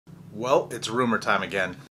Well, it's rumor time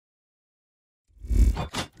again.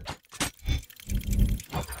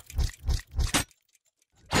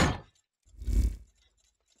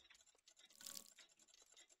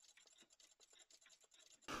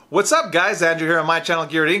 What's up guys, Andrew here on my channel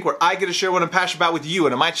GearedInc, where I get to share what I'm passionate about with you,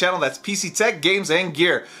 and on my channel that's PC tech, games, and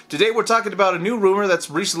gear. Today we're talking about a new rumor that's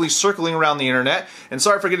recently circling around the internet, and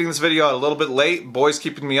sorry for getting this video out a little bit late. Boys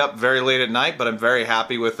keeping me up very late at night, but I'm very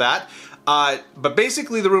happy with that. But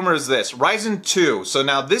basically the rumor is this: Ryzen 2. So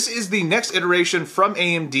now this is the next iteration from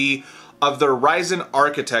AMD of their Ryzen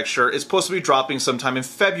architecture. Is supposed to be dropping sometime in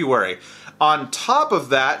February. On top of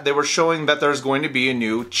that, they were showing that there's going to be a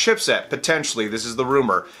new chipset, potentially. This is the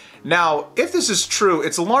rumor. Now, if this is true,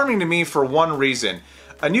 it's alarming to me for one reason.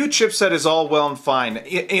 A new chipset is all well and fine.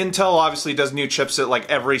 Intel obviously does new chipset like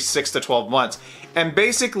every 6 to 12 months. And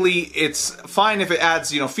basically, it's fine if it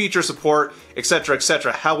adds, feature support, etc.,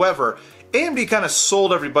 etc. However, AMD kind of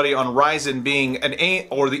sold everybody on Ryzen being the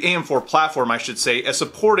AM4 platform, I should say, as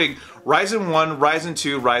supporting Ryzen 1, Ryzen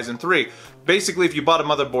 2, Ryzen 3. Basically, if you bought a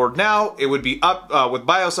motherboard now, it would be up with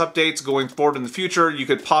BIOS updates going forward in the future. You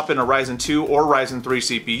could pop in a Ryzen 2 or Ryzen 3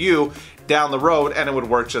 CPU down the road and it would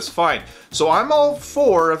work just fine. So I'm all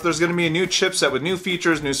for if there's going to be a new chipset with new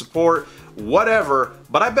features, new support, whatever,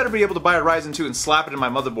 but I better be able to buy a Ryzen 2 and slap it in my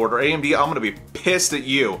motherboard, or AMD, I'm going to be pissed at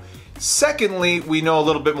you. Secondly, we know a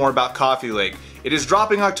little bit more about Coffeelake. It is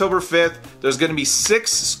dropping October 5th. There's going to be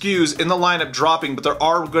 6 SKUs in the lineup dropping, but there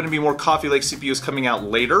are going to be more Coffeelake CPUs coming out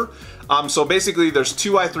later. So basically there's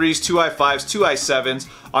 2 i3s, 2 i5s, 2 i7s.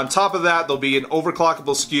 On top of that, there'll be an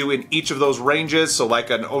overclockable SKU in each of those ranges. So like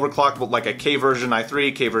an overclockable, like a K version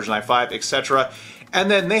i3, K version i5, etc. And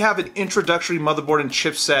then they have an introductory motherboard and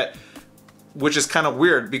chipset, which is kind of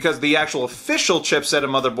weird because the actual official chipset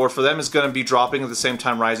and motherboard for them is going to be dropping at the same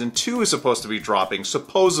time Ryzen 2 is supposed to be dropping,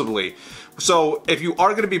 supposedly. So if you are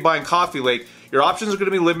going to be buying Coffeelake, your options are going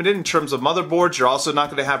to be limited in terms of motherboards. You're also not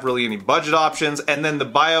going to have really any budget options, and then the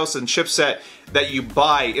BIOS and chipset that you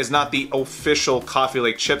buy is not the official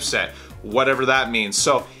Coffeelake chipset, whatever that means.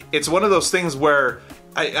 So it's one of those things where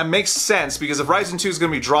it makes sense, because if Ryzen 2 is going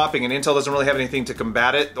to be dropping and Intel doesn't really have anything to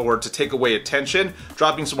combat it or to take away attention,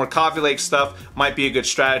 dropping some more Coffeelake stuff might be a good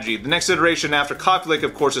strategy. The next iteration after Coffeelake,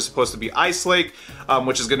 of course, is supposed to be Ice Lake,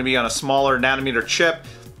 which is going to be on a smaller nanometer chip.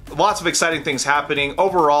 Lots of exciting things happening.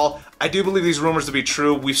 Overall, I do believe these rumors to be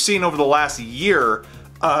true. We've seen over the last year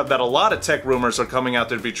that a lot of tech rumors are coming out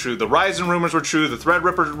there to be true. The Ryzen rumors were true. The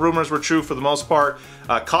Threadripper rumors were true for the most part.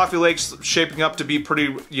 Coffeelake's shaping up to be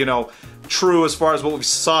pretty, true as far as what we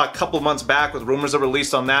saw a couple months back with rumors that were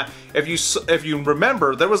released on that. If you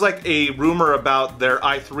remember, there was like a rumor about their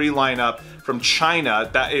i3 lineup from China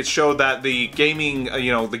that it showed that the gaming,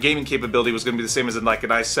 the gaming capability was going to be the same as in like an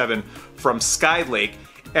i7 from Skylake.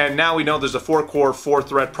 And now we know there's a 4-core,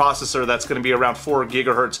 4-thread processor that's going to be around 4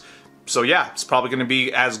 gigahertz. So yeah, it's probably going to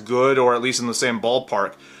be as good, or at least in the same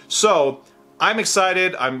ballpark. So I'm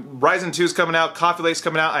excited. Ryzen 2 is coming out, Coffeelake's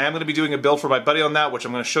coming out. I am going to be doing a build for my buddy on that, which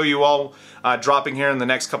I'm going to show you all dropping here in the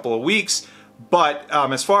next couple of weeks. But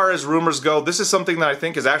as far as rumors go, this is something that I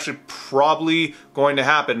think is actually probably going to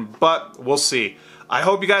happen, but we'll see. I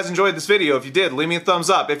hope you guys enjoyed this video. If you did, leave me a thumbs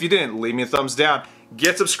up. If you didn't, leave me a thumbs down.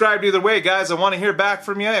 Get subscribed either way, guys. I want to hear back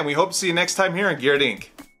from you, and we hope to see you next time here on GearedInc.